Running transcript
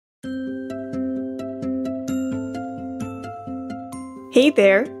Hey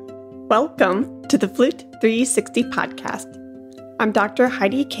there! Welcome to the Flute 360 podcast. I'm Dr.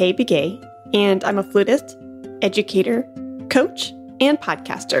 Heidi Kay Begay, and I'm a flutist, educator, coach, and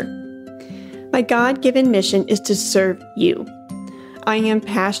podcaster. My God-given mission is to serve you. I am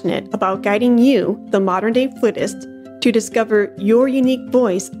passionate about guiding you, the modern-day flutist, to discover your unique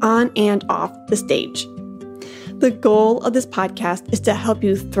voice on and off the stage. The goal of this podcast is to help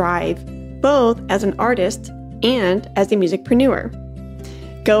you thrive, both as an artist and as a musicpreneur.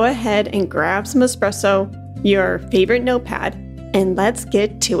 Go ahead and grab some espresso, your favorite notepad, and let's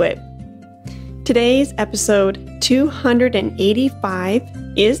get to it. Today's episode 285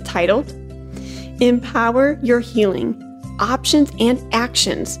 is titled, Empower Your Healing, Options and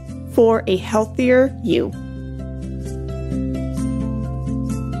Actions for a Healthier You.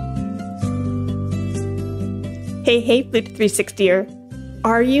 Hey, Flute 360er.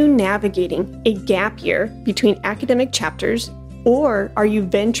 Are you navigating a gap year between academic chapters, or are you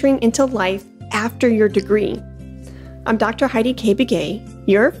venturing into life after your degree? I'm Dr. Heidi Kay Begay,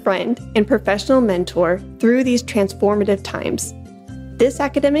 your friend and professional mentor through these transformative times. This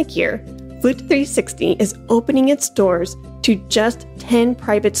academic year, Flute 360 is opening its doors to just 10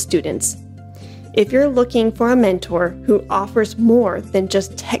 private students. If you're looking for a mentor who offers more than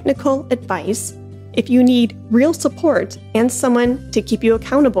just technical advice, if you need real support and someone to keep you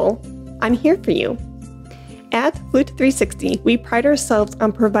accountable, I'm here for you. At Flute 360, we pride ourselves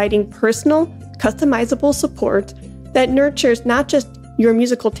on providing personal, customizable support that nurtures not just your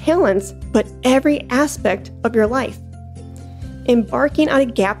musical talents, but every aspect of your life. Embarking on a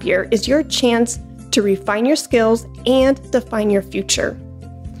gap year is your chance to refine your skills and define your future.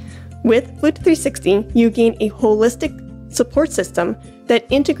 With Flute 360, you gain a holistic support system that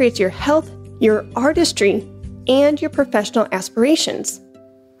integrates your health, your artistry, and your professional aspirations.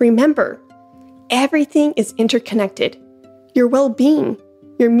 Remember, everything is interconnected. Your well-being,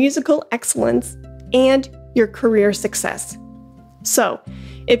 your musical excellence, and your career success. So,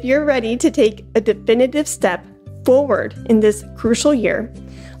 if you're ready to take a definitive step forward in this crucial year,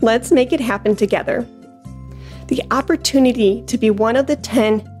 let's make it happen together. The opportunity to be one of the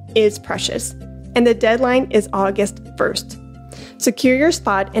 10 is precious, and the deadline is August 1st. Secure your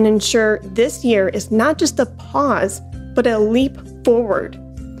spot and ensure this year is not just a pause, but a leap forward.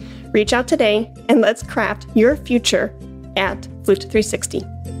 Reach out today and let's craft your future at Flute 360.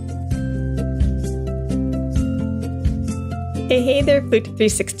 Hey there, Flute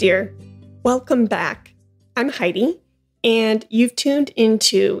 360er. Welcome back. I'm Heidi, and you've tuned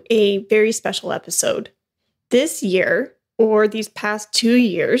into a very special episode. This year, or these past 2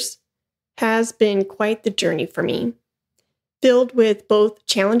 years, has been quite the journey for me, filled with both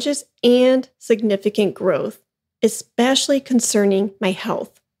challenges and significant growth, especially concerning my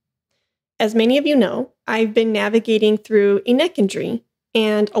health. As many of you know, I've been navigating through a neck injury,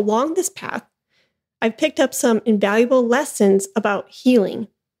 and along this path, I've picked up some invaluable lessons about healing.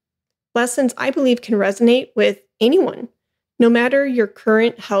 Lessons I believe can resonate with anyone, no matter your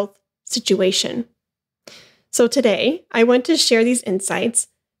current health situation. So today, I want to share these insights,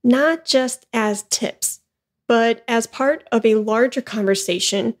 not just as tips, but as part of a larger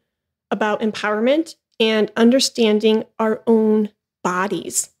conversation about empowerment and understanding our own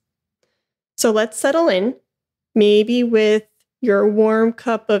bodies. So let's settle in, maybe with your warm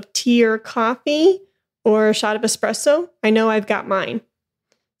cup of tea or coffee or a shot of espresso. I know I've got mine.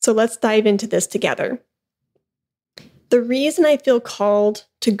 So let's dive into this together. The reason I feel called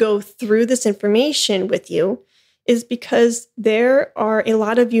to go through this information with you is because there are a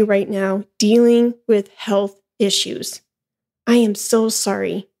lot of you right now dealing with health issues. I am so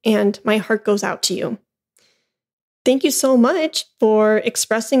sorry, and my heart goes out to you. Thank you so much for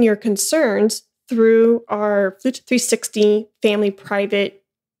expressing your concerns through our Flute 360 Family Private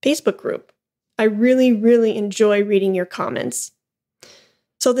Facebook group. I really enjoy reading your comments.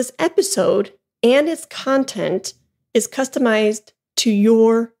 So this episode and its content is customized to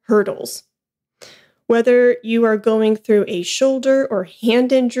your hurdles. Whether you are going through a shoulder or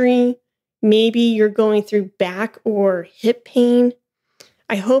hand injury, maybe you're going through back or hip pain,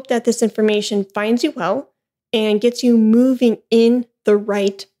 I hope that this information finds you well and gets you moving in the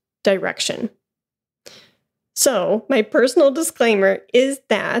right direction. So, my personal disclaimer is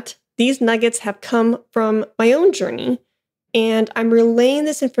that these nuggets have come from my own journey, and I'm relaying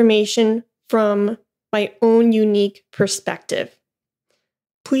this information from my own unique perspective.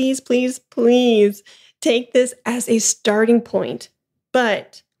 Please take this as a starting point,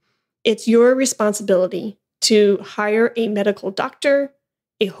 but it's your responsibility to hire a medical doctor,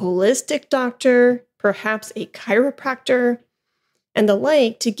 a holistic doctor, perhaps a chiropractor, and the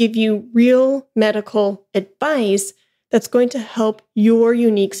like to give you real medical advice that's going to help your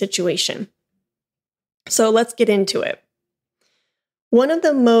unique situation. So let's get into it. One of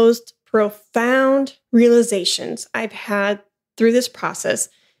the most profound realizations I've had through this process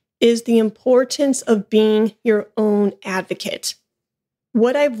is the importance of being your own advocate.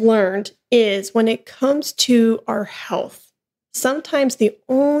 What I've learned is when it comes to our health, sometimes the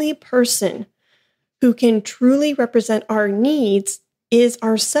only person who can truly represent our needs is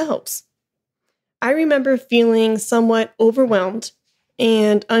ourselves. I remember feeling somewhat overwhelmed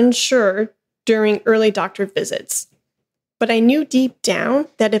and unsure during early doctor visits. But I knew deep down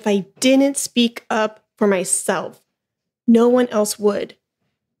that if I didn't speak up for myself, no one else would.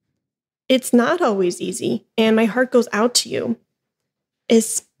 It's not always easy, and my heart goes out to you,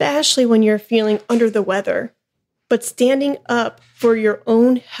 especially when you're feeling under the weather. But standing up for your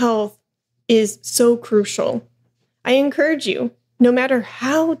own health is so crucial. I encourage you, no matter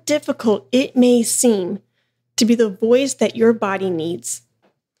how difficult it may seem, to be the voice that your body needs.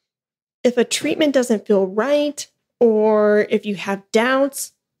 If a treatment doesn't feel right, or if you have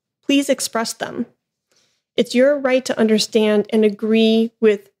doubts, please express them. It's your right to understand and agree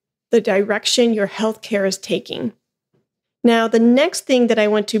with the direction your healthcare is taking. Now, the next thing that I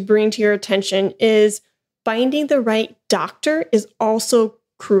want to bring to your attention is finding the right doctor is also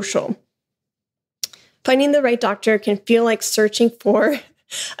crucial. Finding the right doctor can feel like searching for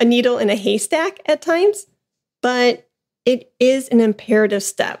a needle in a haystack at times, but it is an imperative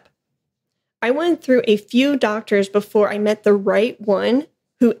step. I went through a few doctors before I met the right one,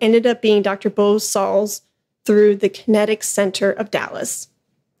 who ended up being Dr. Bo Sauls through the Kinetic Center of Dallas.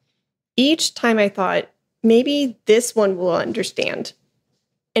 Each time I thought, maybe this one will understand.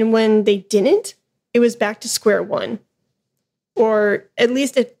 And when they didn't, it was back to square one. Or at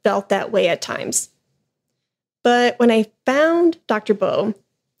least it felt that way at times. But when I found Dr. Bo,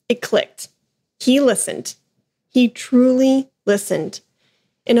 it clicked. He listened. He truly listened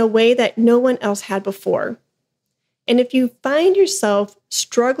in a way that no one else had before. And if you find yourself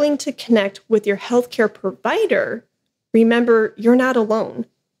struggling to connect with your healthcare provider, remember, you're not alone.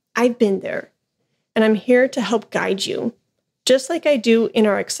 I've been there, and I'm here to help guide you, just like I do in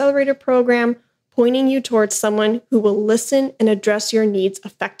our accelerator program, pointing you towards someone who will listen and address your needs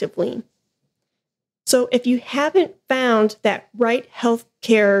effectively. So if you haven't found that right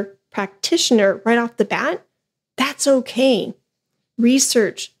healthcare practitioner right off the bat, that's okay.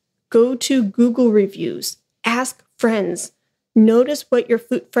 Research, go to Google reviews, ask friends, notice what your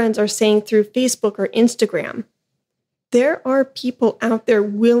Flute friends are saying through Facebook or Instagram. There are people out there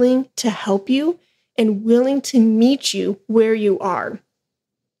willing to help you and willing to meet you where you are.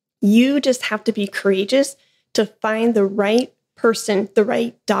 You just have to be courageous to find the right person, the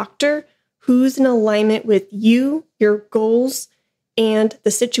right doctor who's in alignment with you, your goals, and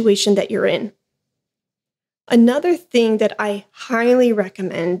the situation that you're in. Another thing that I highly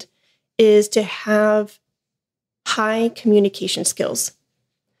recommend is to have high communication skills.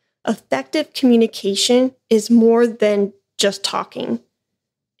 Effective communication is more than just talking.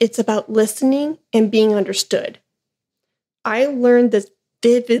 It's about listening and being understood. I learned this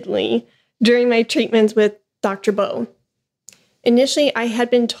vividly during my treatments with Dr. Bo. Initially, I had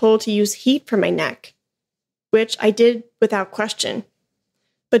been told to use heat for my neck, which I did without question.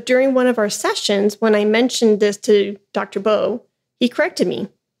 But during one of our sessions, when I mentioned this to Dr. Bo, he corrected me.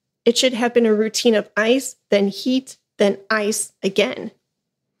 It should have been a routine of ice, then heat, then ice again.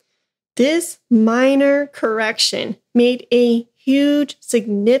 This minor correction made a huge,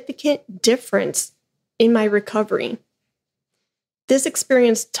 significant difference in my recovery. This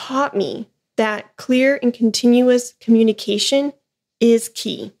experience taught me that clear and continuous communication is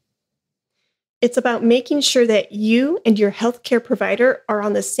key. It's about making sure that you and your healthcare provider are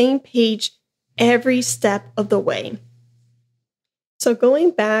on the same page every step of the way. So going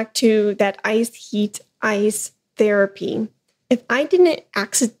back to that ice, heat, ice therapy, if I didn't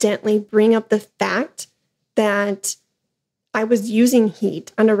accidentally bring up the fact that I was using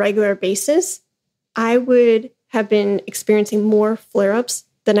heat on a regular basis, I would have been experiencing more flare-ups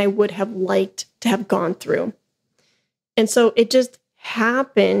than I would have liked to have gone through. And so it just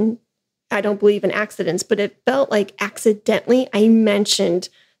happened. I don't believe in accidents, but it felt like accidentally I mentioned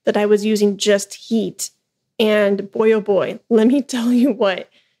that I was using just heat. And boy, oh boy, let me tell you what,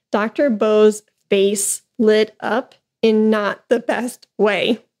 Dr. Bo's face lit up in not the best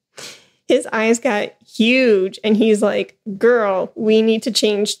way. His eyes got huge and he's like, girl, we need to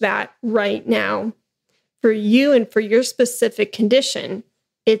change that right now. For you and for your specific condition,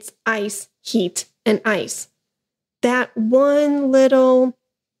 it's ice, heat, and ice. That one little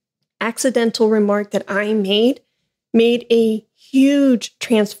accidental remark that I made a huge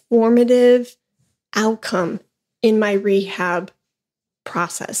transformative outcome in my rehab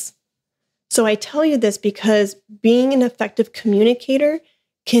process. So I tell you this because being an effective communicator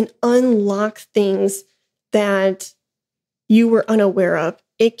can unlock things that you were unaware of.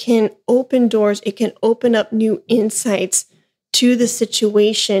 It can open doors. It can open up new insights to the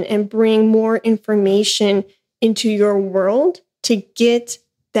situation and bring more information into your world to get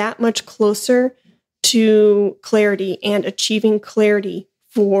that much closer to clarity and achieving clarity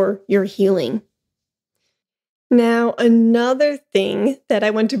for your healing. Now, another thing that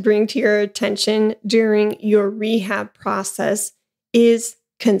I want to bring to your attention during your rehab process is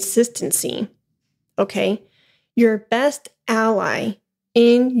consistency. Okay? Your best ally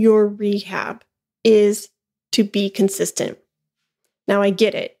in your rehab is to be consistent. Now, I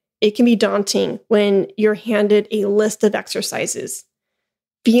get it. It can be daunting when you're handed a list of exercises,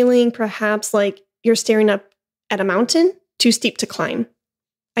 feeling perhaps like you're staring up at a mountain too steep to climb.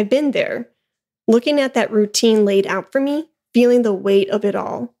 I've been there, looking at that routine laid out for me, feeling the weight of it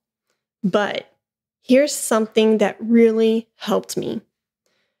all. But here's something that really helped me.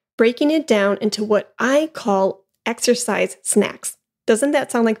 Breaking it down into what I call exercise snacks. Doesn't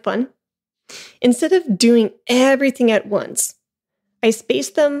that sound like fun? Instead of doing everything at once, I space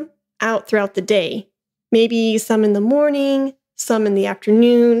them out throughout the day, maybe some in the morning, some in the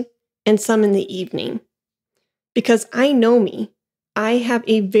afternoon, and some in the evening. Because I know me, I have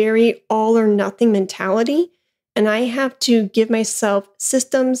a very all or nothing mentality, and I have to give myself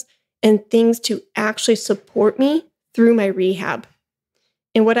systems and things to actually support me through my rehab.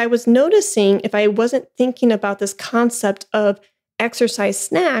 And what I was noticing, if I wasn't thinking about this concept of exercise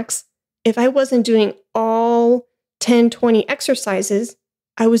snacks, if I wasn't doing all 10, 20 exercises,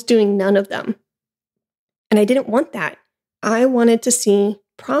 I was doing none of them. And I didn't want that. I wanted to see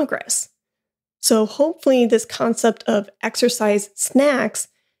progress. So hopefully this concept of exercise snacks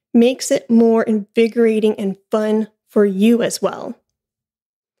makes it more invigorating and fun for you as well.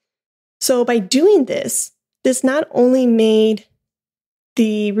 So by doing this not only made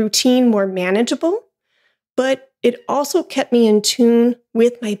the routine more manageable, but it also kept me in tune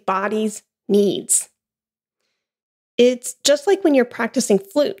with my body's needs. It's just like when you're practicing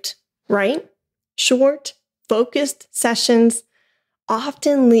flute, right? Short, focused sessions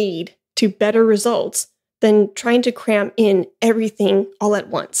often lead to better results than trying to cram in everything all at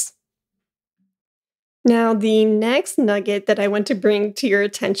once. Now, the next nugget that I want to bring to your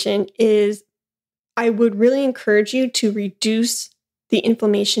attention is I would really encourage you to reduce the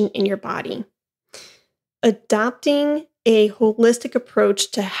inflammation in your body. Adopting a holistic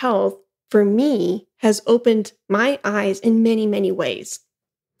approach to health, for me, has opened my eyes in many, many ways.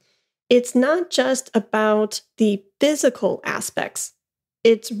 It's not just about the physical aspects.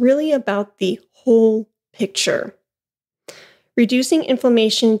 It's really about the whole picture. Reducing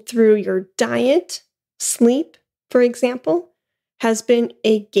inflammation through your diet, sleep, for example, has been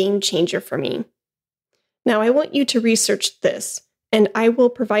a game changer for me. Now, I want you to research this, and I will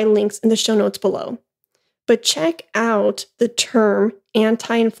provide links in the show notes below. But check out the term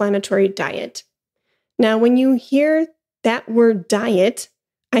anti-inflammatory diet. Now, when you hear that word diet,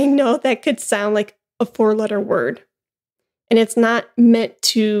 I know that could sound like a 4-letter word. And it's not meant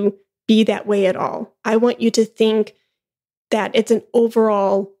to be that way at all. I want you to think that it's an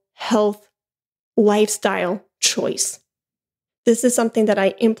overall health lifestyle choice. This is something that I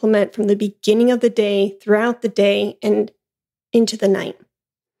implement from the beginning of the day, throughout the day, and into the night.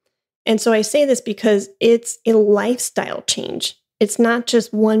 And so I say this because it's a lifestyle change. It's not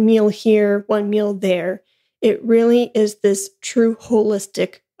just one meal here, one meal there. It really is this true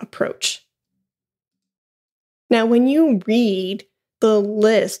holistic approach. Now, when you read the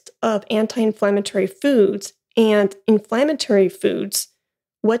list of anti-inflammatory foods and inflammatory foods,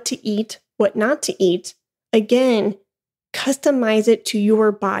 what to eat, what not to eat, again, customize it to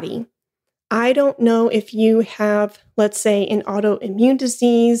your body. I don't know if you have, let's say, an autoimmune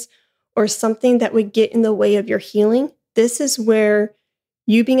disease or something that would get in the way of your healing. This is where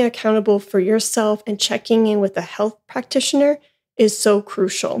you being accountable for yourself and checking in with a health practitioner is so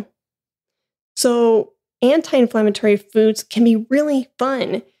crucial. So anti-inflammatory foods can be really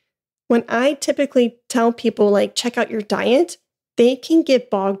fun. When I typically tell people, like, check out your diet, they can get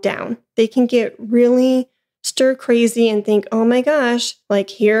bogged down. They can get really stir crazy and think, oh my gosh, like,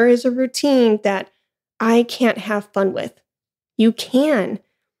 here is a routine that I can't have fun with. You can.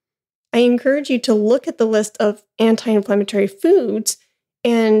 I encourage you to look at the list of anti-inflammatory foods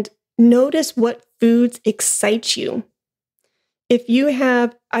and notice what foods excite you. If you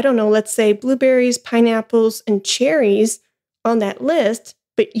have, I don't know, let's say blueberries, pineapples, and cherries on that list,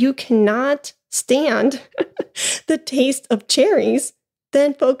 but you cannot stand the taste of cherries,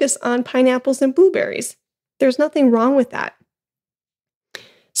 then focus on pineapples and blueberries. There's nothing wrong with that.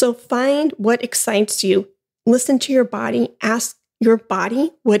 So find what excites you. Listen to your body. Ask your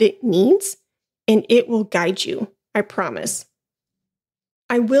body what it needs, and it will guide you. I promise.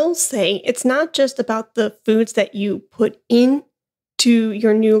 I will say it's not just about the foods that you put into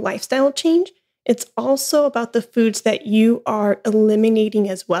your new lifestyle change. It's also about the foods that you are eliminating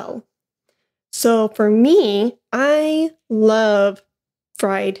as well. So for me, I love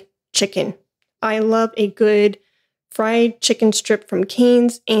fried chicken. I love a good fried chicken strip from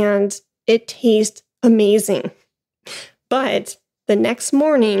Cane's, and it tastes amazing. But the next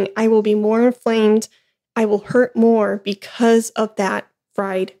morning, I will be more inflamed. I will hurt more because of that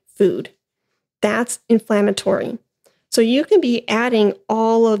fried food. That's inflammatory. So you can be adding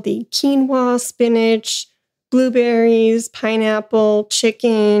all of the quinoa, spinach, blueberries, pineapple,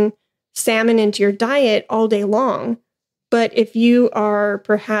 chicken, salmon into your diet all day long. But if you are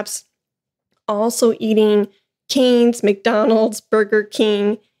perhaps also eating Cane's, McDonald's, Burger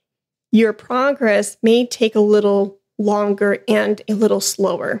King, your progress may take a little longer and a little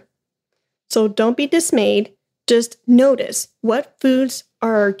slower. So don't be dismayed. Just notice what foods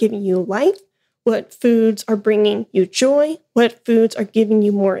are giving you life, what foods are bringing you joy, what foods are giving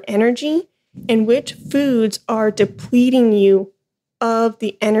you more energy, and which foods are depleting you of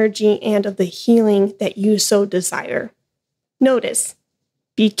the energy and of the healing that you so desire. Notice,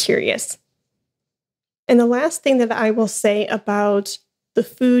 be curious. And the last thing that I will say about the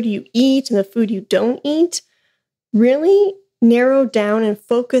food you eat and the food you don't eat, really narrow down and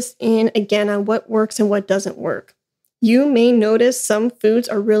focus in again on what works and what doesn't work. You may notice some foods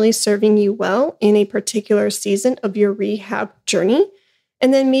are really serving you well in a particular season of your rehab journey,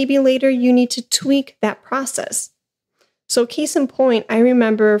 and then maybe later you need to tweak that process. So case in point, I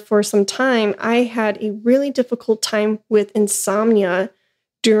remember for some time I had a really difficult time with insomnia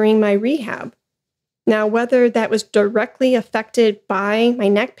during my rehab. Now, whether that was directly affected by my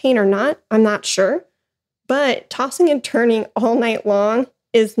neck pain or not, I'm not sure. But tossing and turning all night long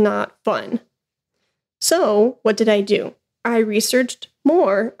is not fun. So what did I do? I researched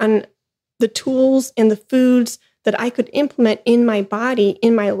more on the tools and the foods that I could implement in my body,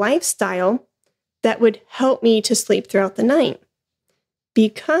 in my lifestyle, that would help me to sleep throughout the night.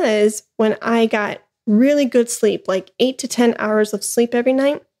 Because when I got really good sleep, like 8 to 10 hours of sleep every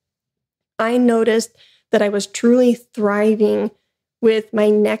night, I noticed that I was truly thriving with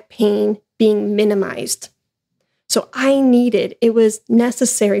my neck pain being minimized. So it was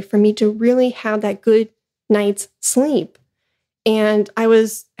necessary for me to really have that good night's sleep. And I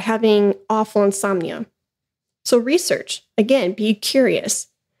was having awful insomnia. So research, again, be curious.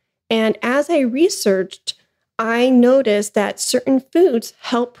 And as I researched, I noticed that certain foods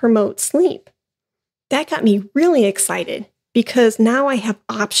help promote sleep. That got me really excited because now I have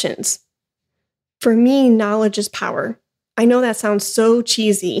options. For me, knowledge is power. I know that sounds so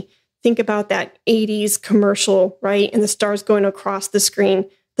cheesy. Think about that 80s commercial, right? And the stars going across the screen.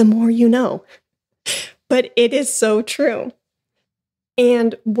 The more you know. But it is so true.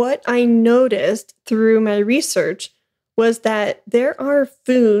 And what I noticed through my research was that there are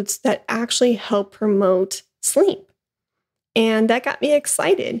foods that actually help promote sleep. And that got me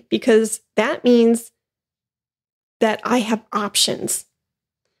excited because that means that I have options.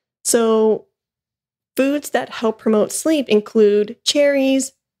 So foods that help promote sleep include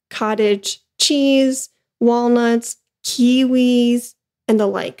cherries, cottage cheese, walnuts, kiwis, and the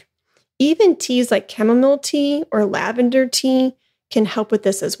like. Even teas like chamomile tea or lavender tea can help with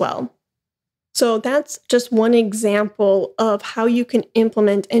this as well. So that's just one example of how you can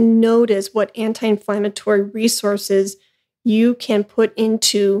implement and notice what anti-inflammatory resources you can put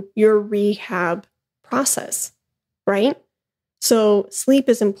into your rehab process, right? So sleep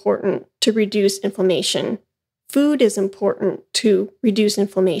is important to reduce inflammation. Food is important to reduce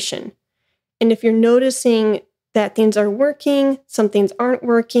inflammation. And if you're noticing that things are working, some things aren't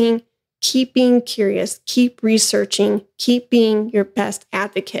working, keep being curious, keep researching, keep being your best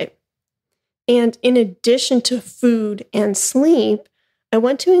advocate. And in addition to food and sleep, I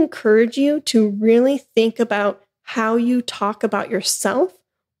want to encourage you to really think about how you talk about yourself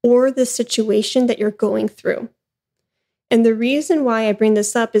or the situation that you're going through. And the reason why I bring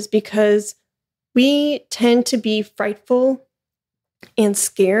this up is because we tend to be frightful and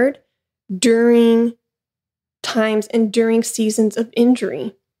scared during times and during seasons of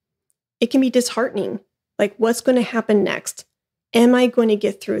injury. It can be disheartening. Like, what's going to happen next? Am I going to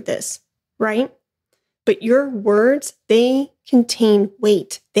get through this? Right? But your words, they contain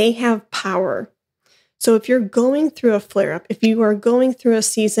weight. They have power. So if you're going through a flare-up, if you are going through a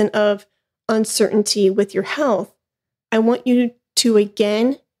season of uncertainty with your health, I want you to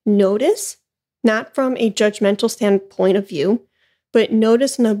again notice not from a judgmental standpoint of view, but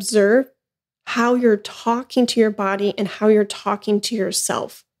notice and observe how you're talking to your body and how you're talking to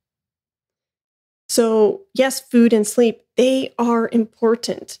yourself. So, yes, food and sleep, they are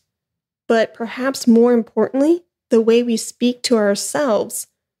important. But perhaps more importantly, the way we speak to ourselves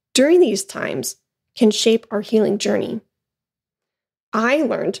during these times can shape our healing journey. I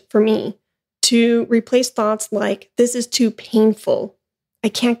learned, for me, to replace thoughts like, this is too painful, I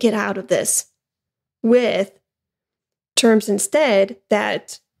can't get out of this, with terms instead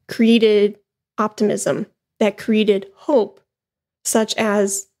that created optimism, that created hope, such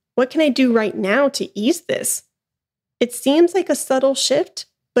as, what can I do right now to ease this? It seems like a subtle shift,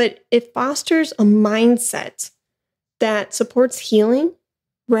 but it fosters a mindset that supports healing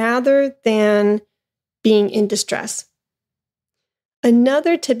rather than being in distress.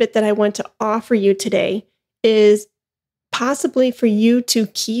 Another tidbit that I want to offer you today is possibly for you to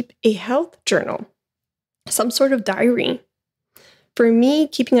keep a health journal, some sort of diary. For me,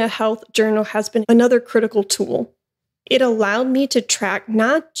 keeping a health journal has been another critical tool. It allowed me to track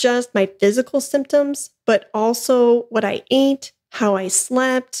not just my physical symptoms, but also what I ate, how I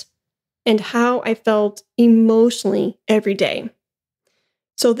slept, and how I felt emotionally every day.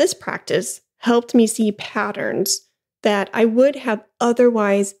 So this practice helped me see patterns that I would have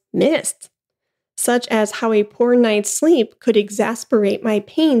otherwise missed, such as how a poor night's sleep could exacerbate my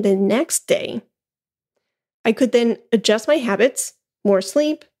pain the next day. I could then adjust my habits, more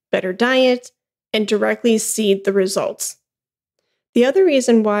sleep, better diet, and directly see the results. The other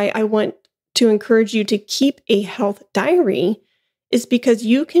reason why I want to encourage you to keep a health diary is because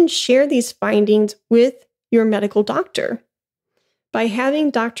you can share these findings with your medical doctor. By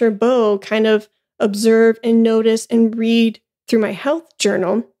having Dr. Bo kind of observe and notice and read through my health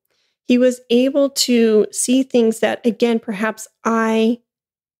journal, he was able to see things that, again, perhaps I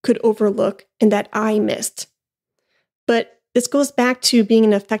could overlook and that I missed. But this goes back to being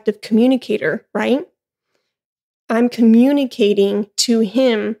an effective communicator, right? I'm communicating to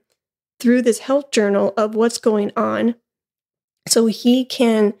him through this health journal of what's going on so he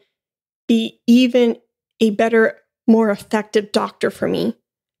can be even a better, more effective doctor for me.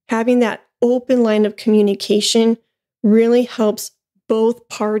 Having that open line of communication really helps both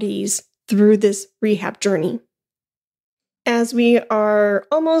parties through this rehab journey. As we are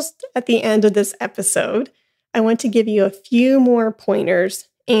almost at the end of this episode, I want to give you a few more pointers.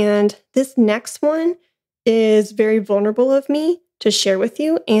 And this next one is very vulnerable of me to share with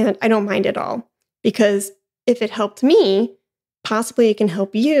you, and I don't mind at all. Because if it helped me, possibly it can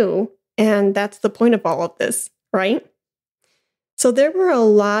help you. And that's the point of all of this, right? So there were a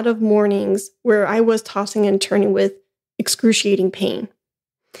lot of mornings where I was tossing and turning with excruciating pain.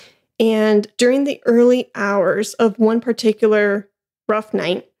 And during the early hours of one particular rough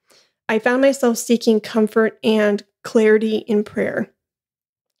night, I found myself seeking comfort and clarity in prayer.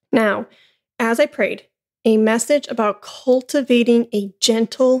 Now, as I prayed, a message about cultivating a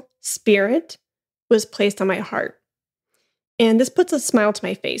gentle spirit was placed on my heart. And this puts a smile to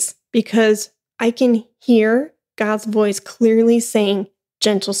my face because I can hear God's voice clearly saying,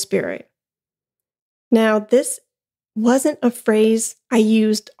 gentle spirit. Now, this wasn't a phrase I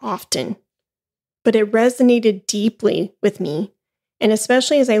used often, but it resonated deeply with me. And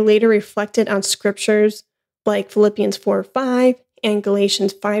especially as I later reflected on scriptures like Philippians 4:5 and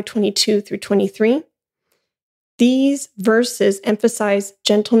Galatians 5:22 through 23, these verses emphasize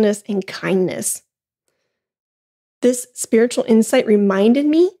gentleness and kindness. This spiritual insight reminded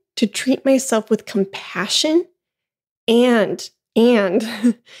me to treat myself with compassion and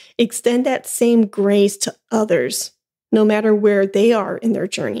extend that same grace to others, no matter where they are in their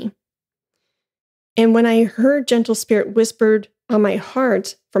journey. And when I heard gentle spirit whispered on my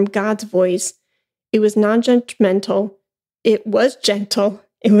heart from God's voice, it was non-judgmental, it was gentle,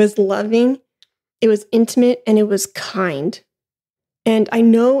 it was loving, it was intimate, and it was kind. And I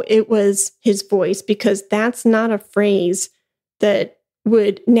know it was his voice because that's not a phrase that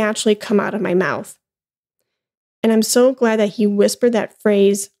would naturally come out of my mouth. And I'm so glad that he whispered that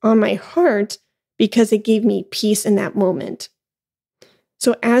phrase on my heart because it gave me peace in that moment.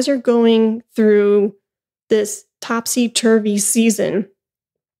 So as you're going through this topsy-turvy season,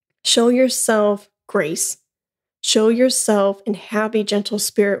 show yourself grace. Show yourself and have a gentle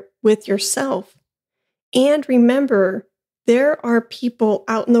spirit with yourself. And remember, there are people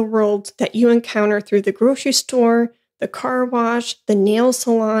out in the world that you encounter through the grocery store, the car wash, the nail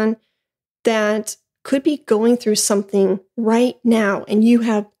salon, that could be going through something right now, and you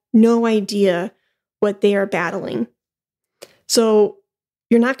have no idea what they are battling. So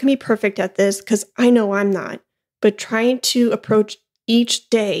you're not going to be perfect at this because I know I'm not, but trying to approach each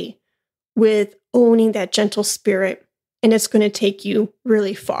day with owning that gentle spirit, and it's going to take you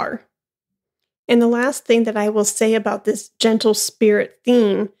really far. And the last thing that I will say about this gentle spirit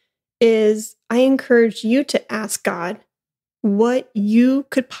theme is I encourage you to ask God what you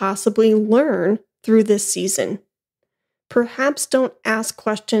could possibly learn through this season. Perhaps don't ask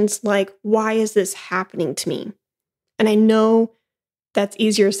questions like, why is this happening to me? And I know that's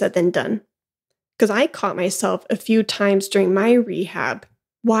easier said than done, because I caught myself a few times during my rehab.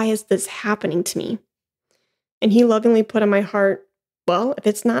 Why is this happening to me? And he lovingly put on my heart, well, if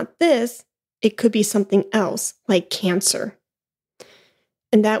it's not this, it could be something else, like cancer.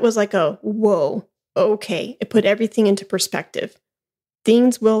 And that was like a, whoa, okay. It put everything into perspective.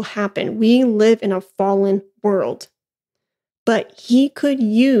 Things will happen. We live in a fallen world. But he could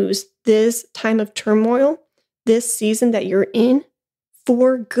use this time of turmoil, this season that you're in,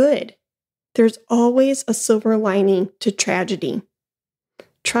 for good. There's always a silver lining to tragedy.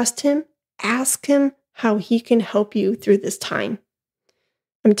 Trust him. Ask him how he can help you through this time.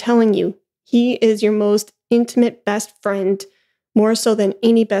 I'm telling you, he is your most intimate best friend, more so than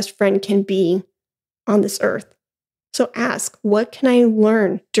any best friend can be on this earth. So ask, what can I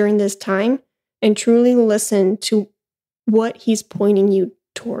learn during this time? And truly listen to what he's pointing you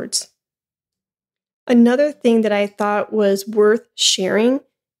towards. Another thing that I thought was worth sharing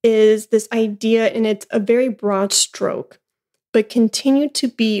is this idea, and it's a very broad stroke, but continue to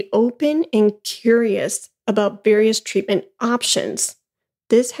be open and curious about various treatment options.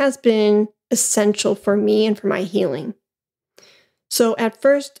 This has been essential for me and for my healing. So at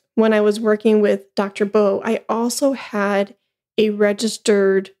first, when I was working with Dr. Bo, I also had a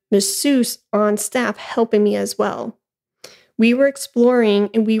registered masseuse on staff helping me as well. We were exploring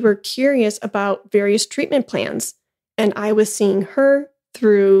and we were curious about various treatment plans, and I was seeing her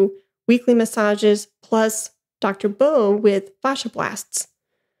through weekly massages plus Dr. Bo with fascia blasts.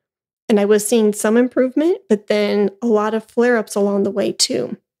 And I was seeing some improvement, but then a lot of flare-ups along the way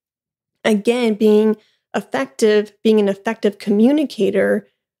too. Again, being an effective communicator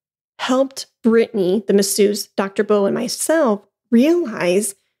helped Brittany, the masseuse, Dr. Bo, and myself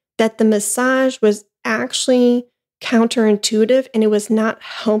realize that the massage was actually counterintuitive and it was not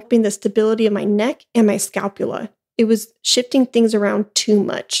helping the stability of my neck and my scapula. It was shifting things around too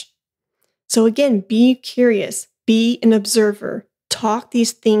much. So again, be curious, be an observer, talk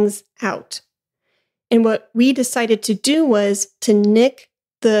these things out. And what we decided to do was to nick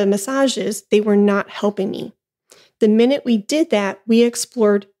the massages. They were not helping me. The minute we did that, we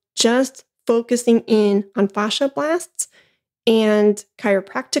explored just focusing in on fascia blasts and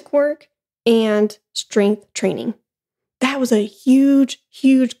chiropractic work and strength training. That was a huge,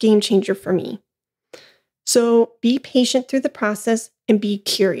 huge game changer for me. So be patient through the process and be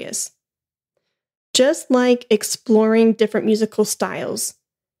curious. Just like exploring different musical styles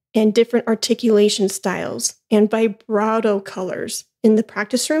and different articulation styles and vibrato colors in the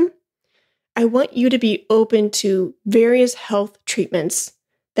practice room, I want you to be open to various health treatments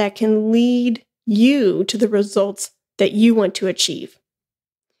that can lead you to the results that you want to achieve.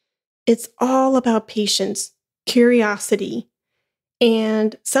 It's all about patience, curiosity,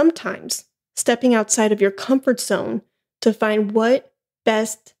 and sometimes stepping outside of your comfort zone to find what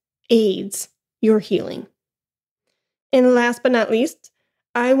best aids your healing. And last but not least,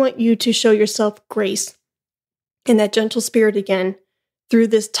 I want you to show yourself grace and that gentle spirit again through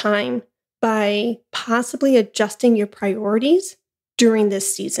this time by possibly adjusting your priorities during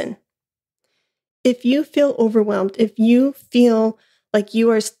this season. If you feel overwhelmed, if you feel like you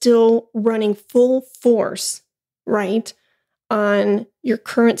are still running full force, right, on your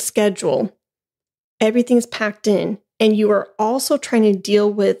current schedule, everything's packed in, and you are also trying to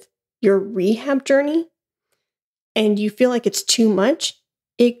deal with your rehab journey, and you feel like it's too much,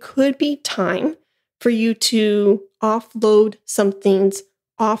 it could be time for you to offload some things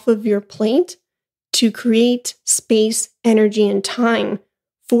off of your plate to create space, energy, and time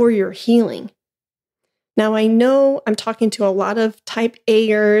for your healing. Now, I know I'm talking to a lot of type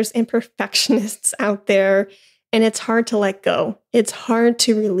A'ers and perfectionists out there, and it's hard to let go. It's hard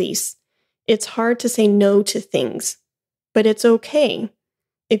to release. It's hard to say no to things, but it's okay.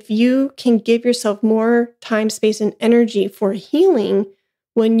 If you can give yourself more time, space, and energy for healing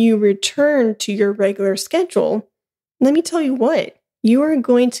when you return to your regular schedule, let me tell you what, you are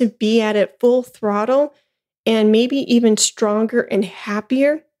going to be at it full throttle and maybe even stronger and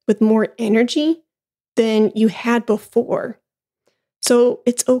happier with more energy than you had before. So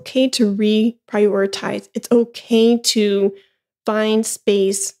it's okay to reprioritize. It's okay to find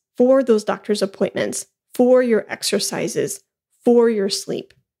space for those doctor's appointments, for your exercises, for your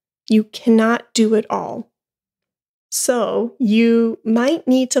sleep. You cannot do it all. So you might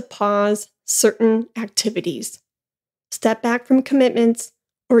need to pause certain activities, step back from commitments,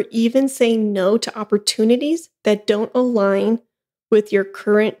 or even say no to opportunities that don't align with your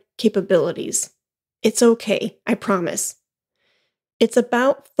current capabilities. It's okay, I promise. It's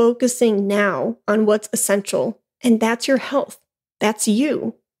about focusing now on what's essential, and that's your health. That's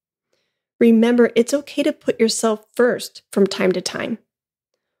you. Remember, it's okay to put yourself first from time to time.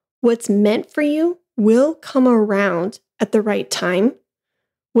 What's meant for you will come around at the right time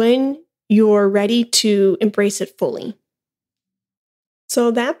when you're ready to embrace it fully. So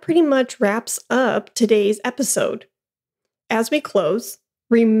that pretty much wraps up today's episode. As we close,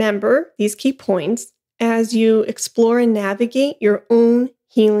 remember these key points as you explore and navigate your own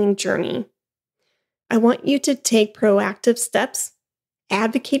healing journey. I want you to take proactive steps,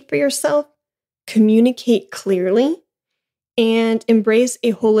 advocate for yourself, communicate clearly, and embrace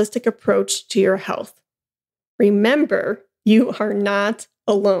a holistic approach to your health. Remember, you are not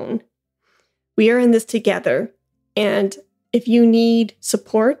alone. We are in this together, and if you need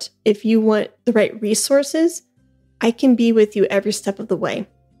support, if you want the right resources, I can be with you every step of the way.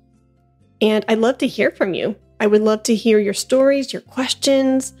 And I'd love to hear from you. I would love to hear your stories, your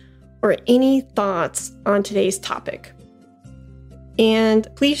questions, or any thoughts on today's topic. And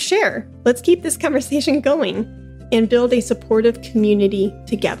please share. Let's keep this conversation going and build a supportive community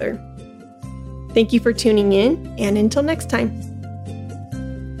together. Thank you for tuning in, and until next time.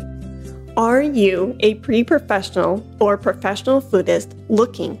 Are you a pre-professional or professional flutist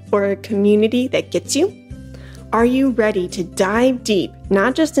looking for a community that gets you? Are you ready to dive deep,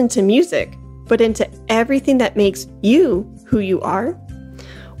 not just into music, but into everything that makes you who you are?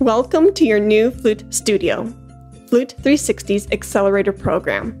 Welcome to your new Flute studio, Flute 360's Accelerator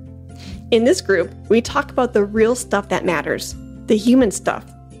program. In this group, we talk about the real stuff that matters, the human stuff,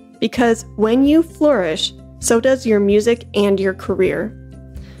 because when you flourish, so does your music and your career.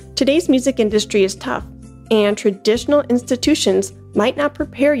 Today's music industry is tough, and traditional institutions might not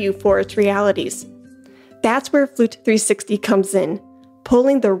prepare you for its realities. That's where Flute 360 comes in,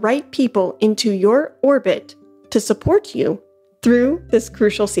 pulling the right people into your orbit to support you through this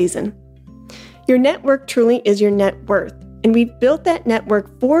crucial season. Your network truly is your net worth, and we've built that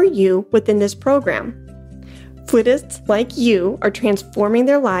network for you within this program. Flutists like you are transforming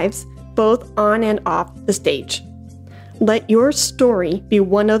their lives both on and off the stage. Let your story be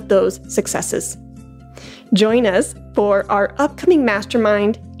one of those successes. Join us for our upcoming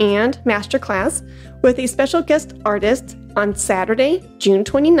mastermind and masterclass with a special guest artist on Saturday, June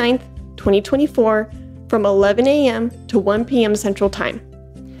 29th, 2024, from 11 a.m. to 1 p.m. Central Time.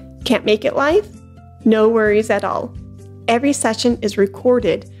 Can't make it live? No worries at all. Every session is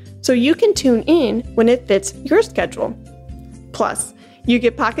recorded, so you can tune in when it fits your schedule. Plus, you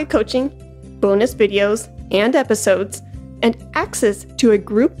get pocket coaching, bonus videos and episodes, and access to a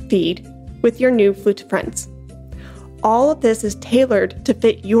group feed with your new Flute friends. All of this is tailored to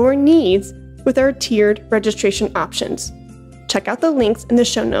fit your needs with our tiered registration options. Check out the links in the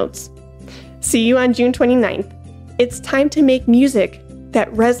show notes. See you on June 29th. It's time to make music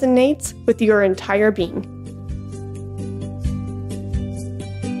that resonates with your entire being.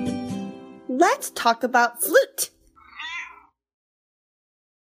 Let's talk about flute.